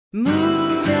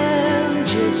Moving,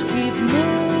 just keep moving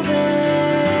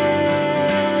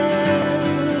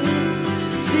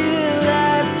till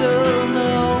I don't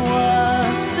know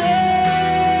what to say.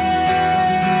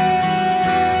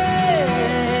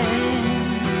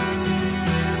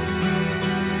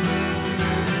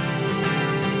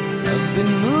 I've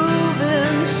been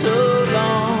moving so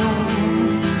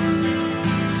long,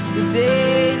 the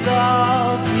days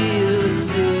all feel the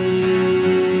same.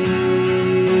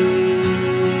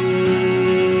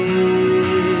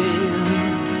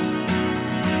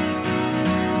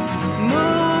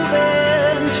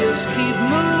 Just keep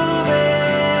moving.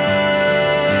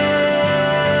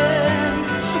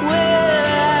 Well,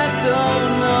 I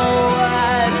don't know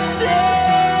why to stay.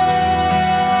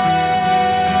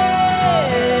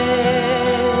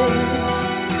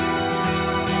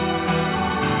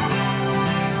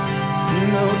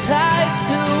 No ties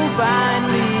to bind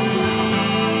me,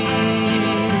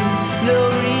 no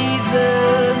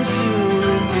reasons to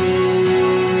remain.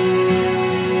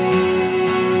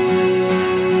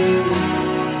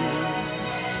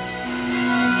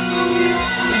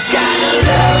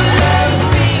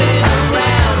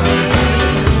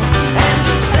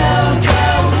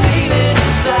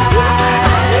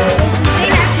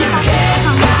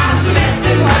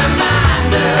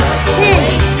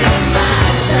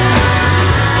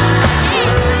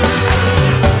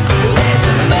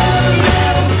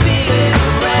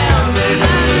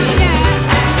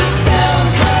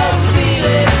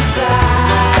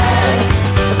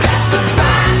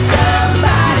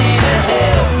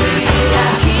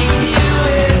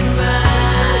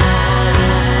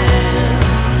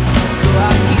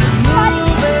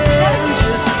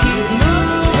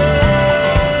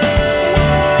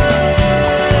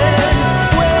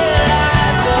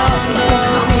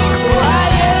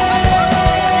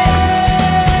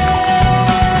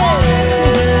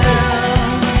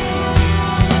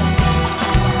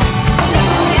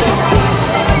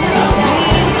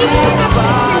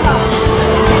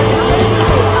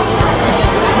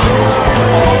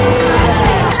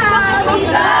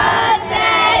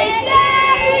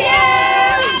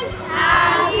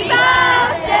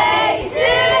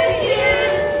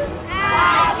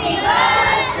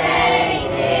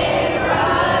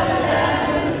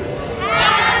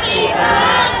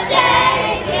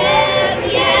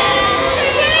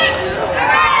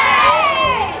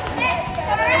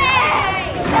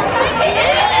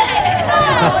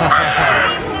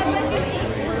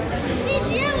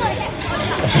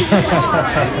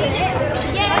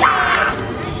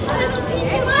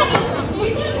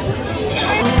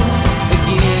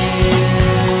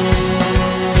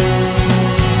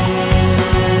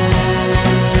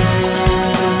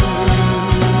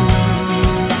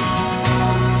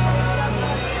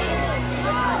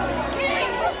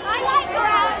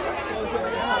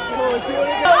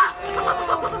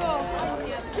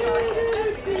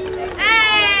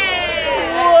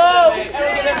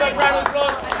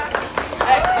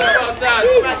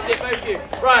 Thank you.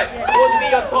 Right, what would be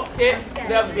your top tips to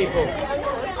the other people?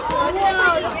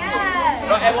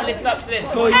 Right, everyone listen up to this.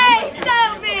 Hey,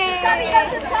 Sophie! Sophie, go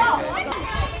to the top!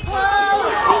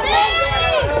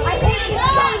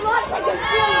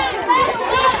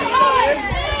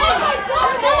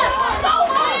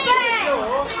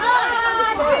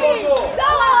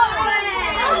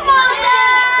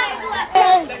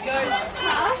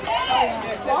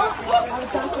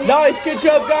 Nice, good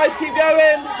job guys, keep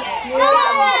going!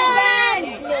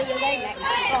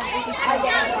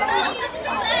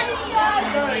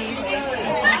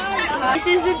 This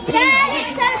is a pig.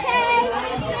 It's okay.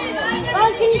 Oh,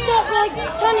 can you stop like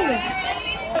turning it?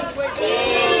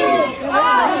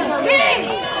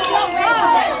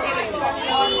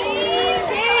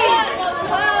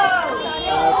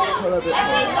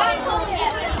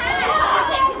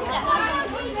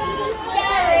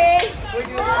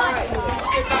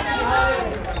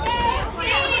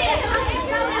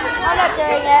 I'm not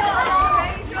doing it.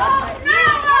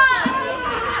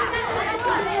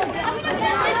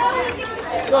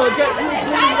 Go, get to the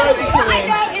green rope coming.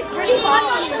 It's really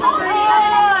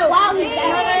hard. Wow, he's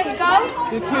there. Let's go.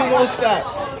 Do 2 more steps.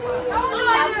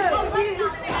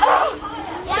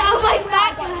 Sit on my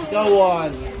back. Go on.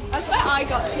 That's where I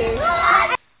got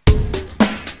to.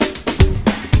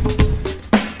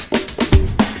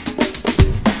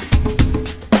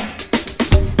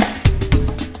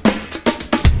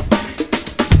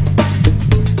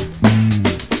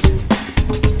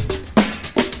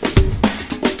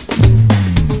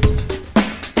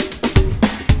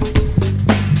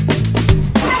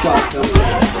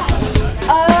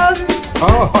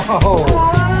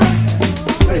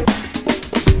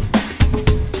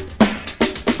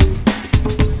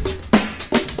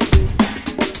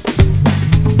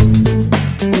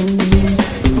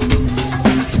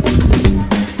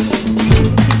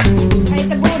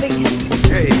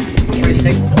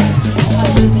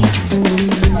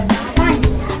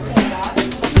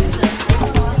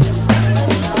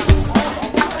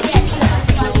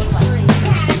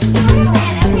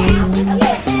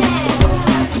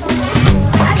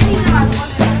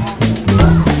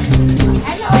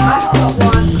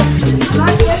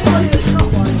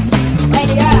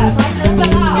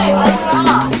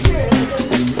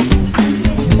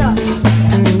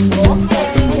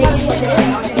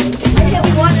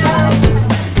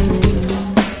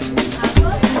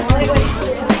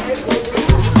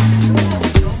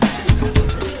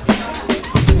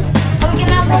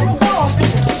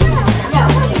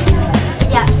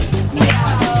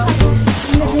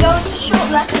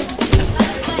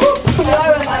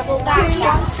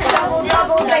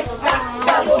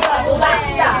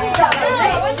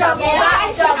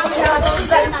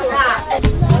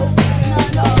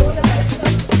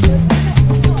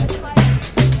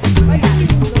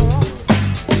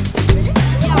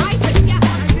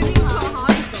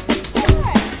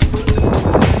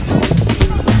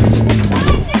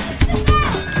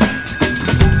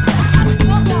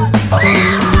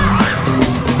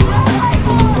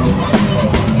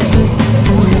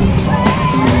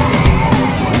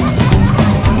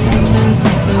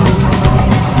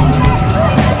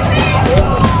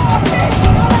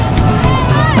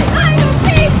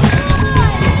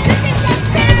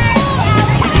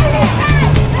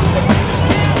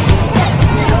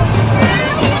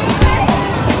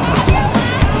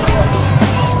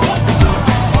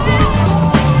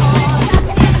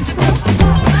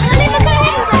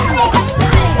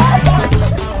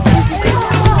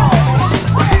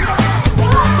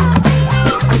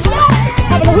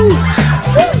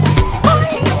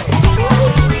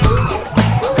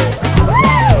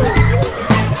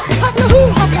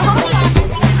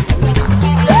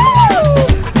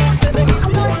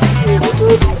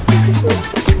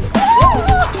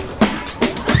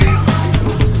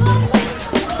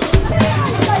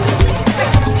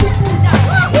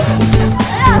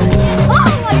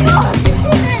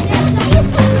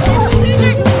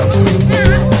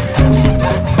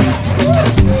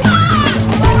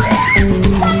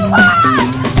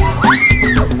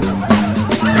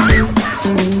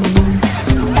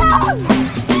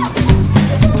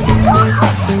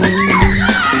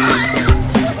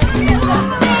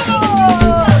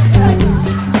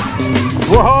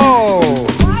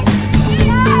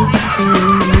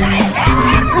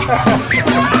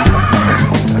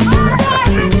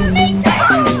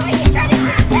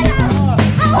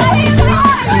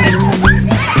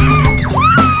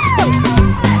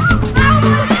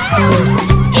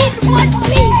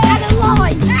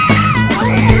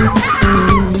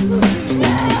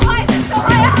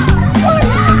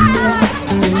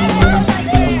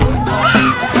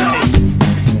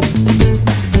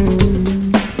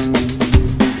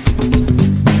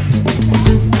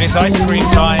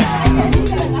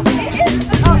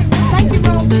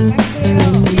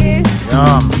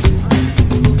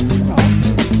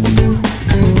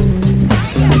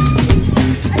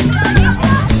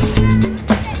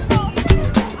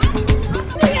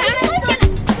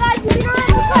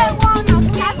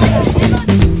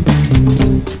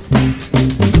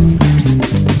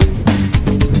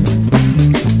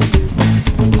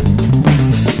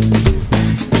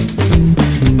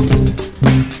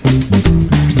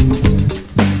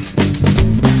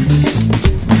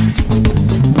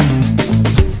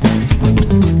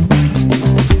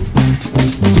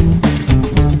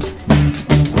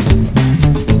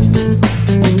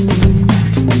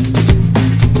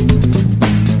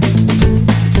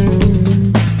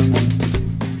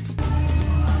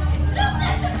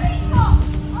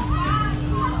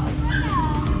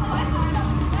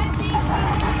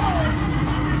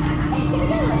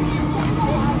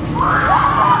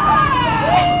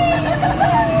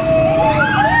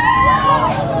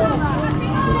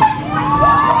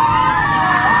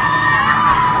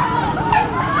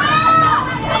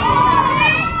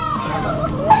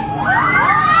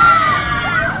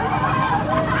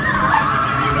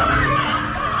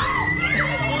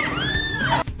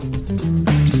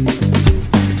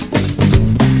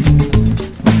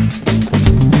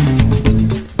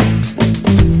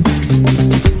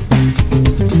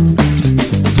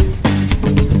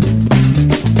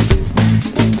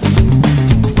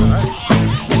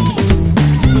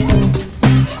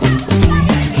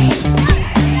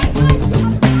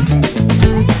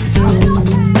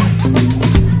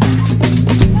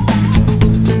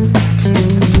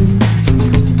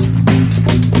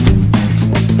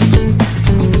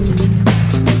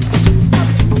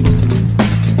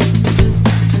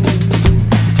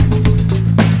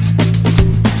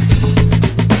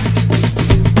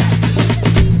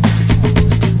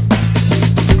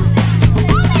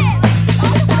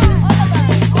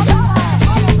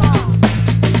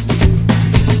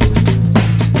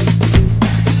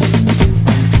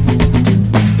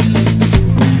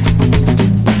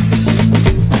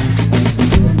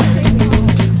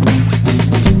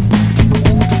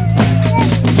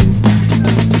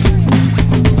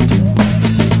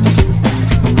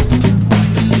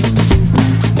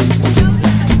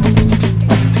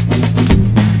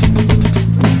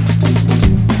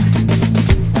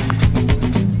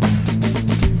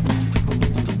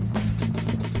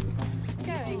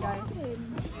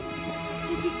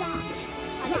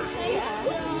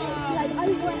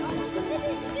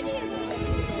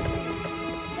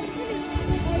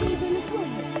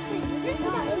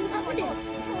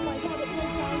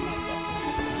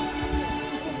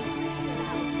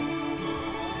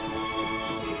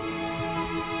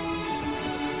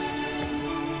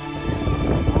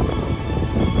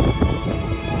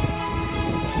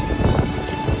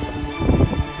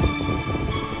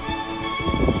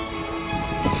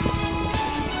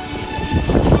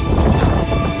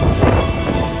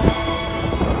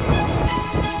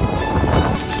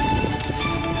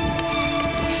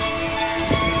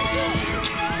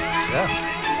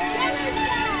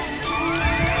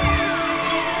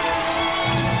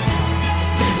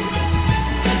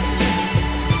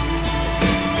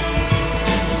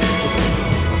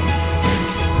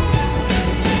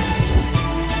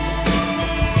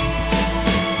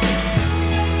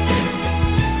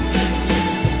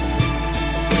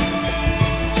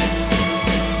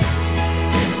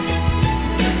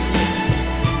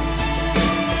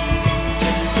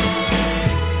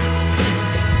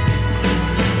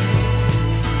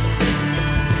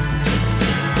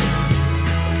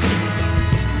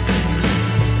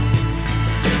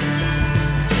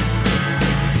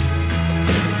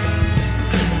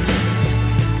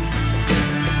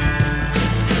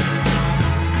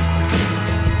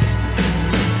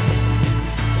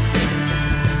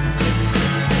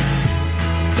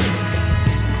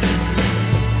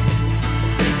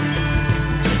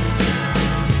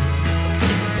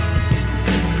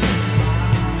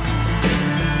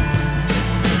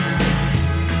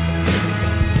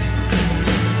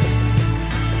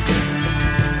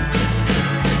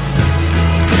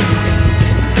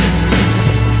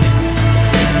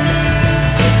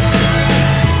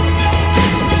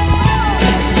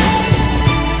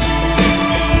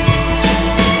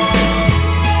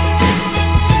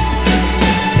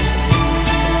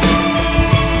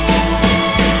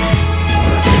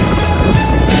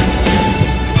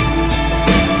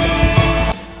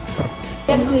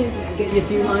 Get you a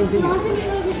few lines in.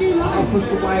 I'll push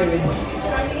the wire in. You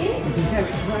can see how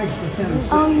it drags the sound.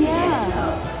 Oh yeah.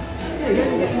 Yeah, you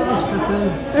don't get lost,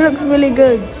 but, It looks really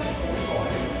good.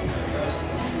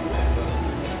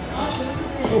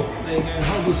 oh, there you go.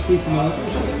 Hold the squeaky noise.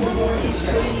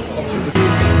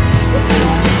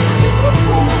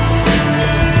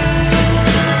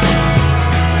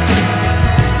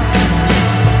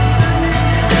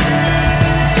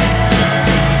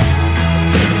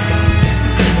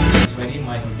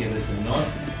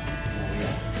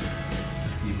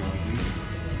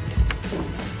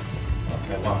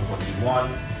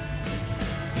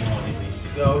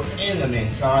 Go. In the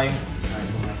meantime, try to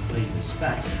put my flavors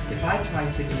fast. If I try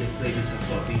taking the flavors of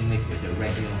coffee liquid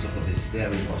directly on top of this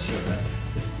very hot sugar,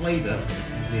 the flavor is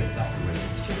simply evaporated.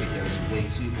 The sugar here is way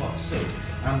too hot, so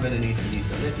I'm going to need to use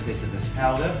a little bit of this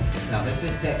powder. Now this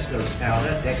is dextrose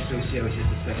powder. Dextrose here is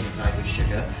just a special type of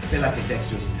sugar. They're like a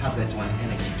dextrose tablet or an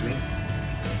energy drink.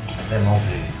 They're more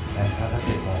blue. Let's have a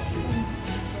bit more blue.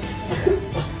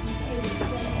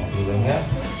 More blue in here.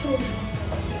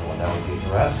 Let's see what that will do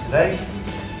for us today.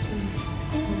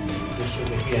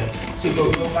 Sugar here. So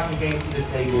go back again to the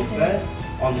table first.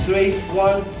 On 3,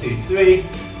 1, 2, 3.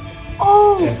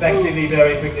 Oh! Effectively,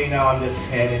 very quickly now I'm just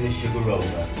turning the sugar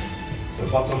over. So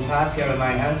bottom pass here in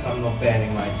my hand, so I'm not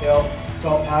burning myself.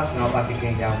 Top pass now back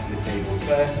again down to the table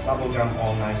first. Bubble gum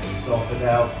all nice and sorted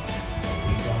out.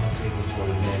 And keep on the table for a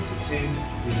minute or two.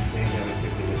 Do the same very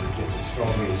quickly with just a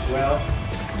strawberry as well.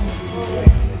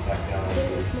 Breaking it back down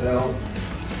onto itself.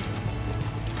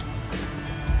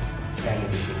 Scanning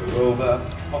the sugar over.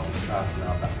 Hot is fast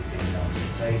now, back again down to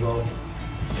the table.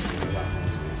 Sugar back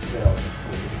onto itself.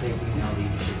 With the same thing now,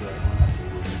 leave the sugar on that table.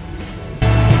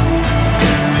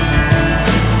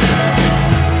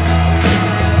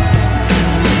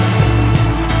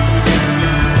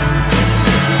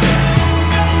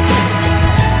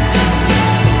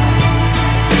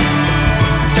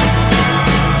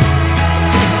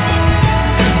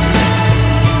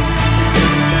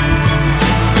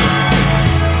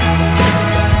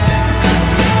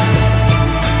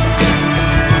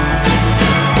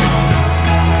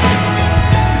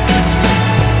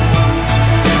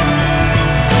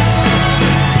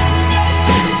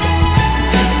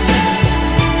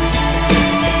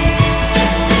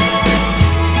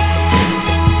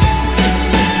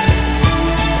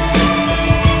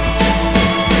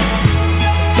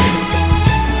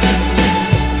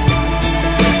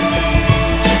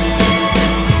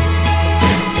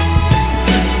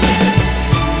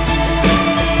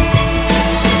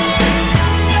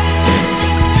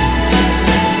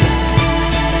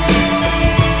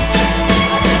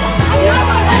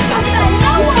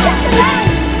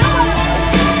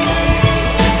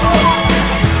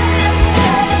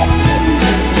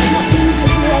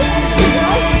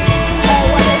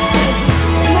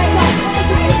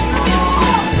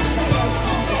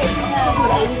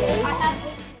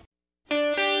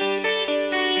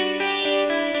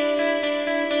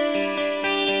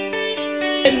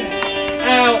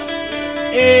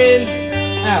 In,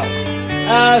 out.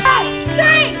 5,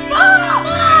 6, 4,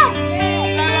 5,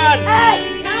 7,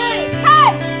 8, 9,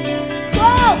 10,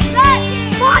 12,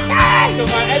 13, 14.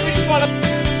 Come on, everyone.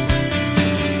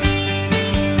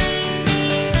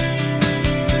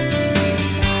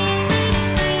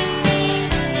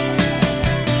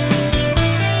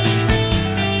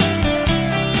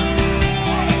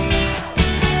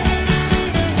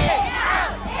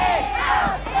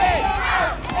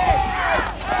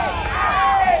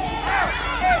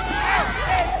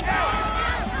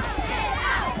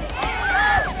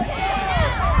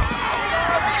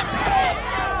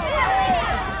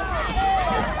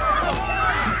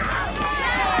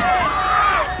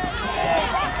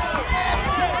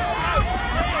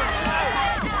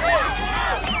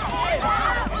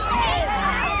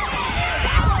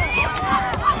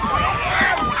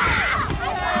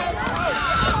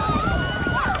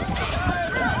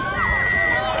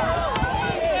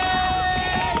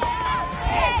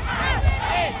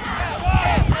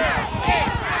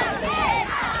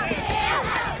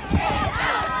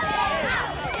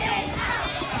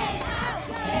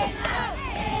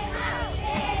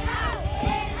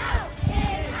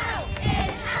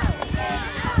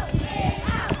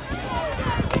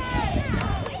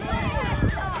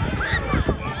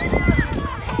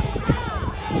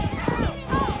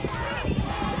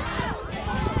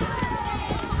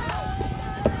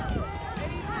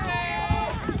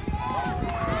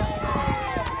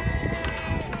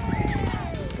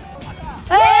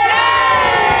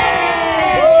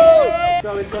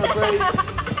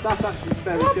 That's actually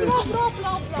very good.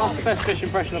 That's the best fish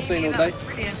impression I've seen all day.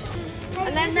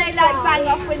 And then they like bang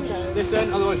off windows.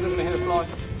 Listen, otherwise we're not going to hit a fly.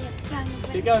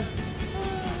 Keep going.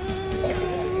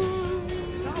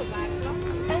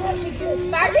 That's actually good.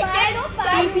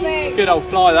 Very good. Good old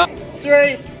fly that.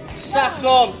 3, sass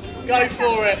on, go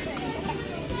for it.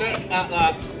 Look at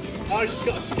that. Oh, she's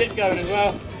got a skip going as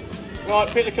well. Right,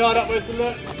 pick the card up, where's the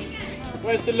look?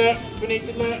 Where's the look? We need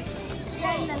the look.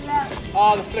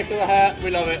 Ah, the flick of the hair, we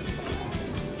love it.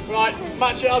 Right,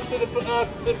 match it up to the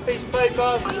piece of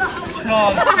paper.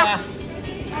 Oh, sass.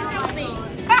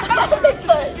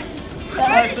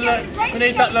 Where's the look? We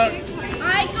need that look.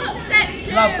 I got set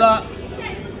too. Love that.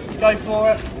 Go for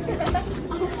it.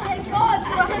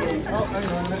 Oh, hang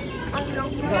on a minute.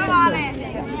 Go on it.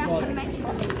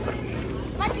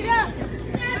 Match it up.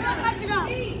 Match it up.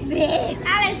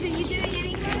 Alice, are you doing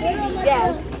anything?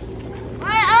 Yeah.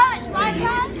 Right, it's my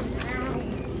turn.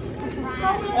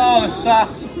 Oh,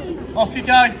 sass. Off you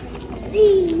go.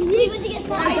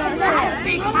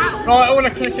 Right, I want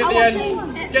to click at the end.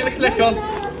 Get the click on.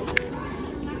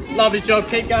 Lovely job,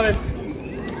 keep going.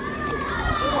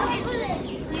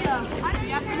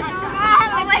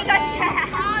 Oh my gosh,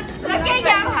 look at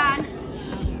Johan.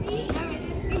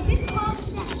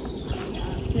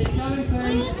 Keep going,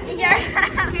 please.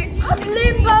 I'm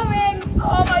limboing.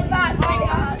 Oh my back, my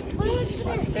God.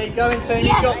 Keep going, team.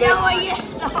 You've got this. Yes,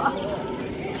 no.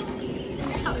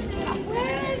 So sad.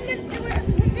 Where is it with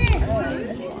this?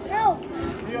 No.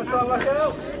 You got to try and work it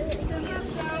out.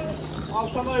 I'll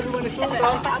come over when it's all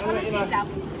done. I and want let to you see know.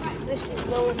 selfies. This is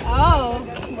oh,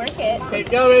 work it.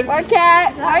 Keep going. Work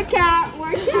it, work it,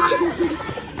 work it.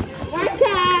 Work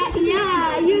it,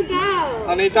 yeah, you go.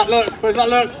 I need that look. Where's that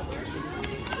look?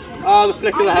 Oh, the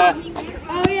flick of the hair.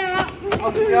 Oh yeah.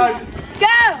 Off you go.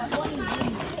 Go.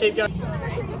 Keep going.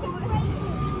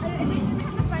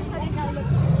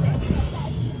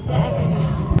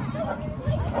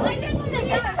 This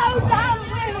is so damn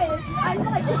weird. I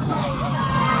like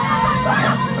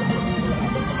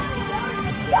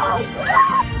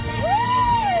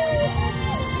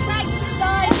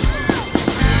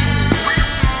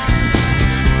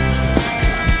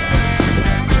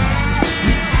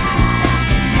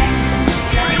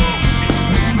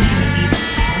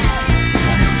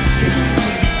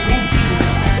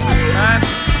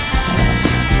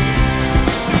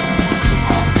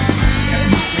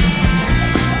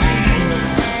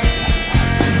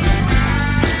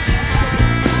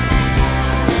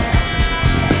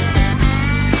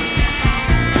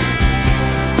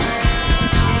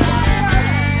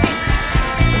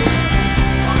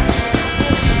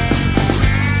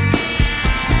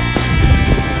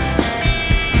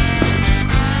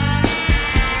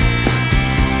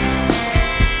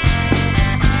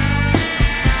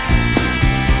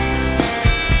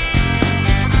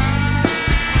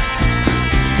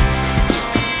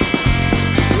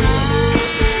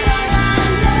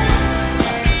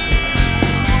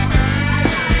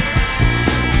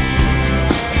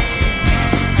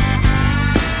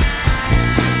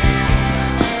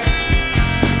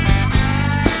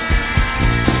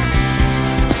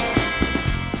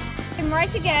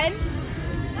right again,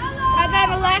 and then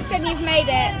a left and you've made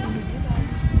it.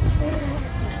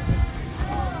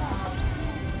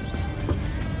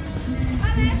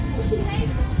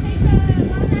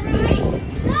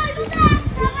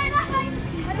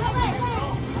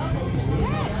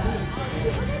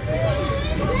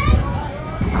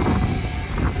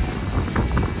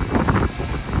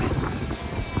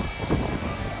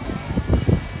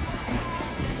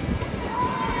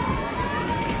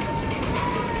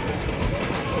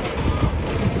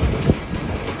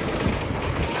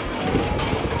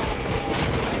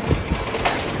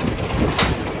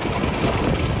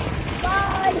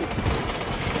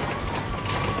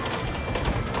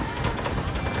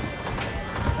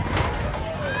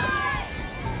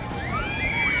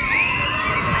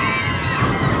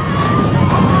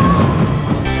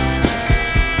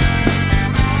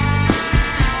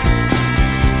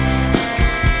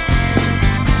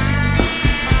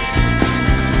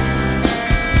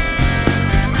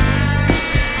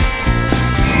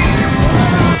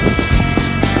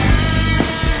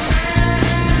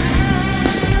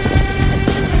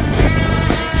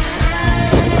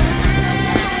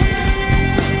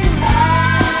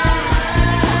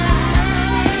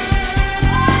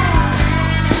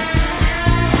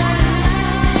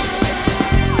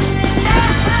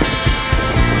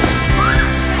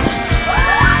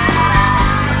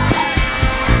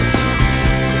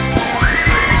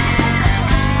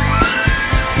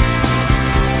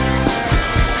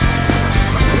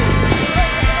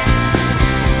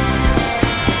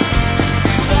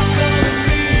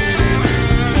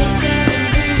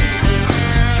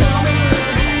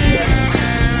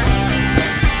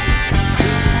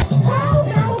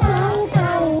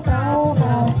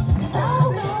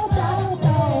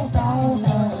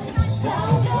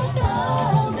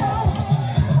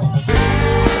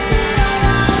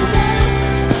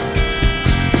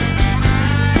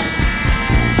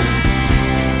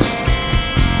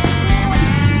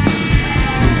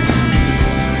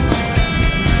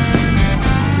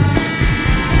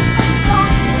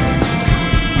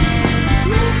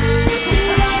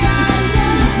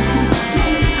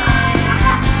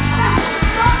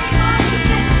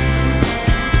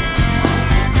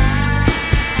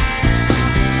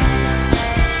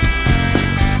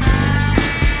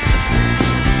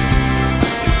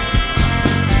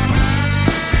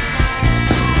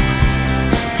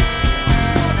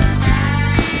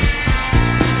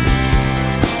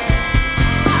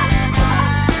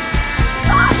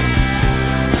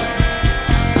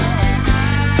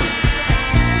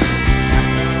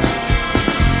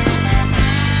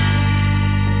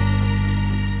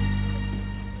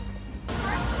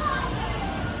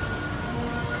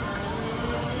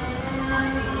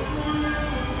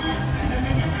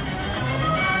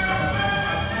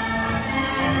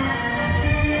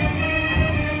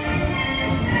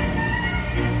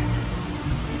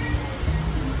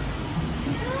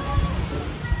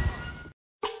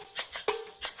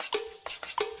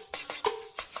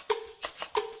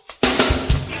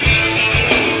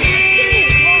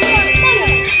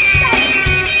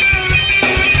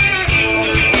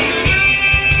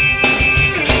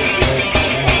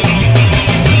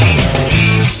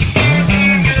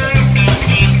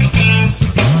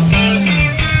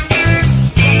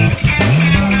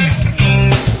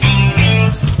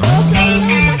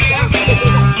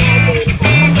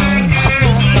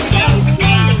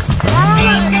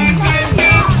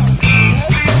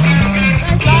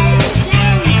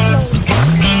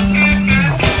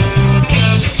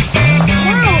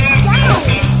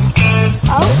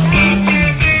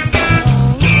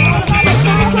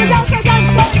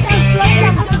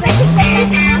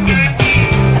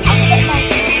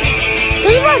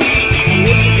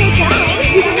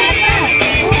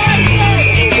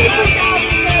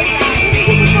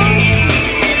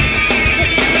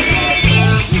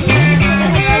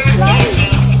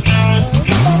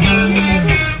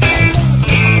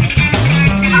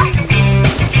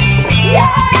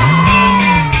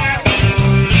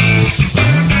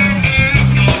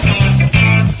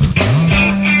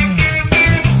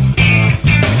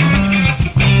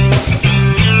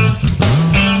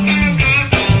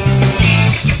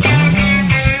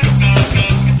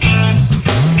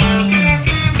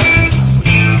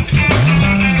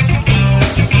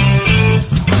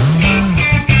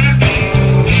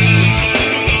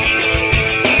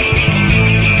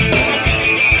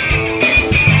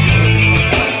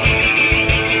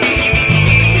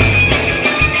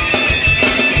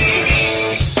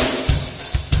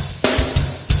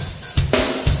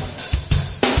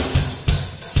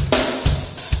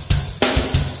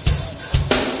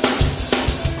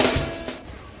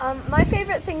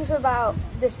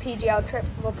 about this PGL trip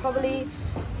were probably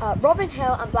Robin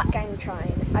Hill and Black Gang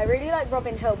Chine. I really like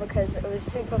Robin Hill because it was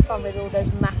super fun with all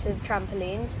those massive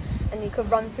trampolines, and you could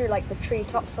run through like the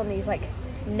treetops on these like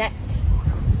net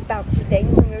bouncy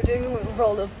things, and we were doing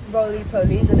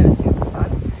roly-polies, and it was super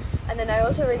fun. And then I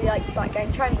also really liked Black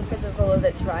Gang Chine because of all of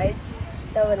its rides.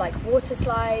 There were like water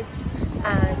slides,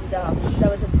 and there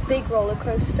was a big roller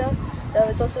coaster. There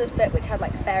was also this bit which had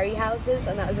like fairy houses,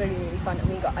 and that was really, really fun, and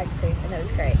we got ice cream, and it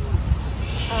was great.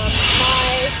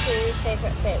 My two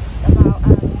favourite bits about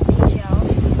PGL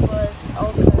was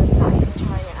also Black Gang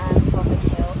Chine and Robin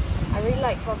Hill. I really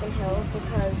liked Robin Hill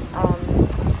because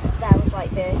there was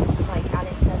like this, like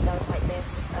Alice said, there was like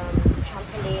this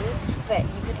trampoline, but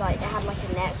you could like, it had like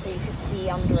a net so you could see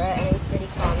under it, and it was really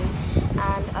fun.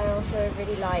 And I also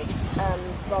really liked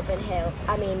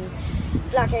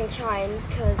Black Gang Chine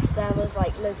because there was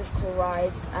like loads of cool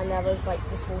rides, and there was like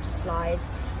this water slide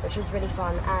which was really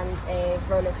fun, and a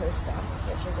roller coaster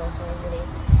which was also really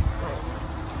nice.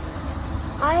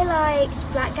 I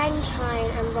liked Black Gang Chine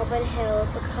and Robin Hill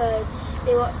because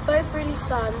they were both really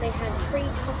fun. They had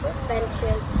treetop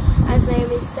adventures, as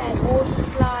Naomi said, water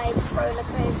slides, roller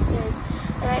coasters,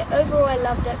 and overall I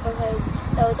loved it because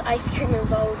there was ice cream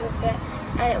involved with it,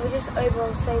 and it was just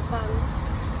overall so fun.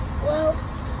 Well,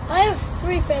 I have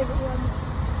three favourite ones.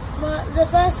 The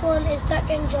first one is Black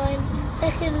Gang Chine,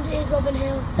 second is Robin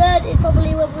Hill, third is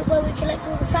probably where we collect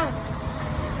all the sand.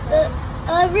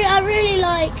 I really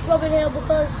like Robin Hill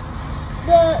because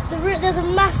there's a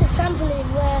massive trampoline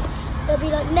where there'll be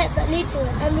like nets that lead to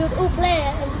it, and we would all play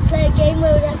it and play a game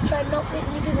where we'd have to try and knock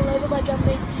people over by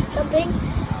jumping.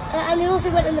 And we also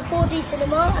went in the 4D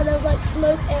cinema, and there was like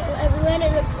smoke everywhere,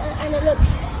 and it looked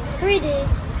 3D,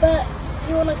 but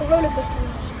you were on like a roller coaster ride.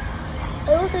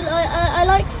 I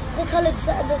liked the coloured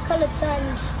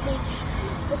sand beach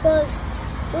because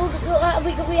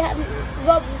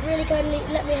Rob really kindly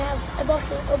let me have a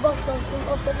bottle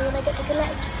of something, and I get to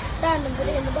collect sand and put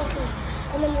it in the bottle,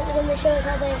 and then they show us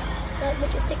how they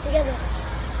make it stick together.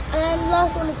 And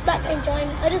last one is Black Gang Chine.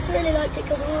 I just really liked it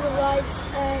because of all the rides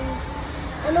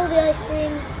and all the ice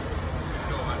cream.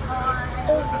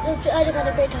 I just had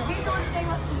a great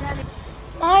time.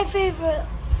 My favourite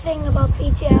thing about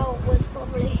PGL was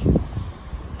probably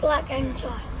Black Gang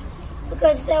Chine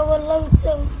because there were loads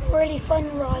of really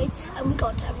fun rides, and we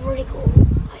got to have really cool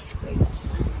ice creams.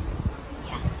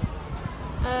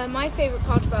 Yeah. My favourite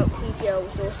part about PGL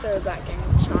was also Black Gang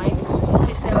Chine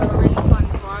because there were really fun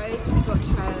rides. We got to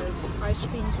have ice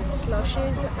creams and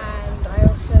slushes, and I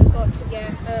also got to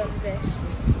get this.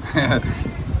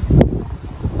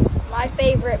 My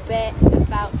favourite bit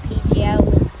about PGL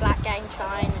was Black Gang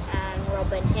Chine and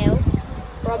Robin Hill.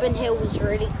 Robin Hill was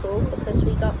really cool because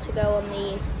we got to go on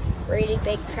these really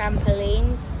big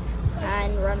trampolines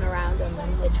and run around on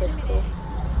them, which was cool.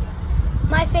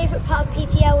 My favourite part of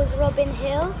PGL was Robin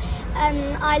Hill.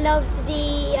 I loved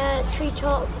the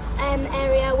treetop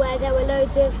area where there were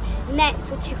loads of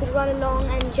nets which you could run along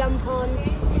and jump on,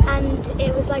 and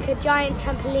it was like a giant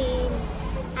trampoline,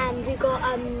 and we got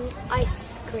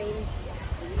ice cream.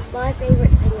 My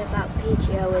favourite thing about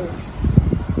PGL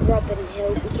is Robin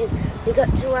Hill because we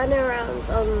got to run around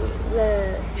on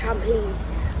the trampolines,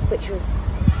 which was,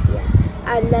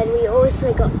 and then we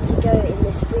also got to go in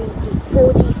this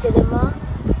 4D cinema,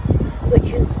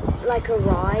 which was like a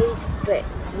ride, but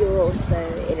you're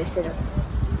also in a cinema.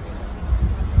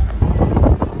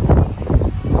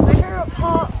 My favourite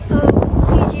part of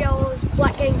PGL was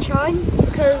Black Gang Chine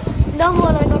because number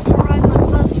one, I got to ride my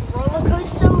first roller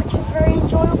coaster, which was very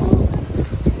enjoyable,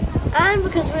 and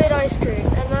because we had ice cream,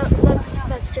 and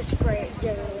that's just great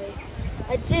generally.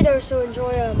 I did also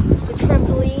enjoy the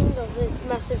trampoline. There was a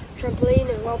massive trampoline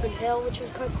in Robin Hill, which was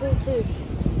quite cool too.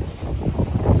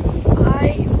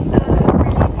 I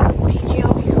really enjoyed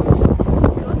PGL because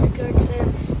we got to go to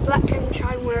Black Gang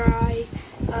Chine where I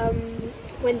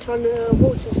went on a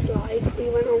water slide. We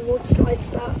went on water slides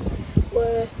that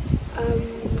were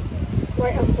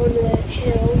right up on the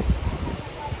hill,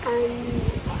 and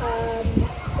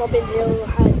Robin Hill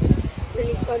had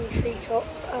really fun treetop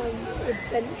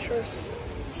adventurous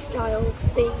style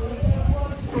theme,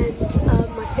 and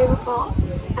my favourite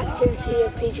activity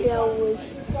of PGL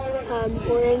was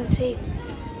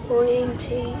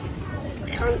orienting. I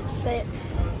can't say it.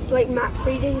 It's like map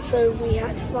reading, so we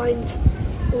had to find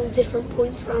all different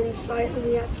points around the site, and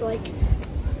we had to like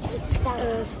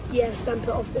stamp it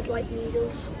off with like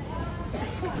needles.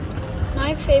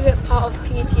 My favourite part of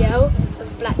PGL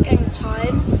of Black Gang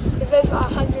Chine, with over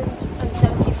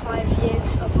 175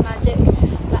 years of magic,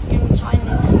 Black Gang Chine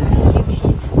is the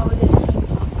UK's oldest theme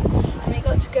park, and we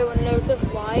got to go on loads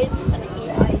of rides and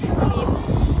eat ice cream,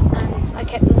 and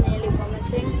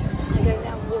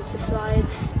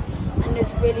slides, and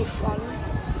it's really fun.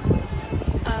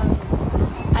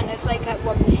 And it's like at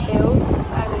Robin Hill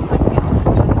where we went get off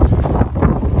the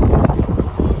boat.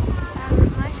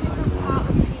 My favourite part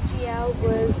of PGL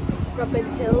was Robin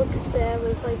Hill because there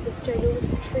was like this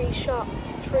ginormous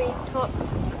treetop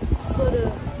sort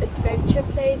of adventure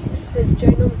place with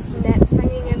ginormous nets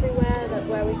hanging everywhere, like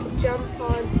where we could jump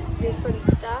on, do fun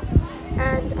stuff.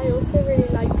 And I also really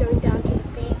liked going down to the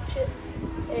beach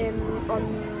on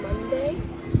Monday,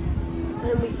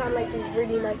 and we found like these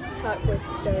really nice turquoise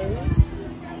stones.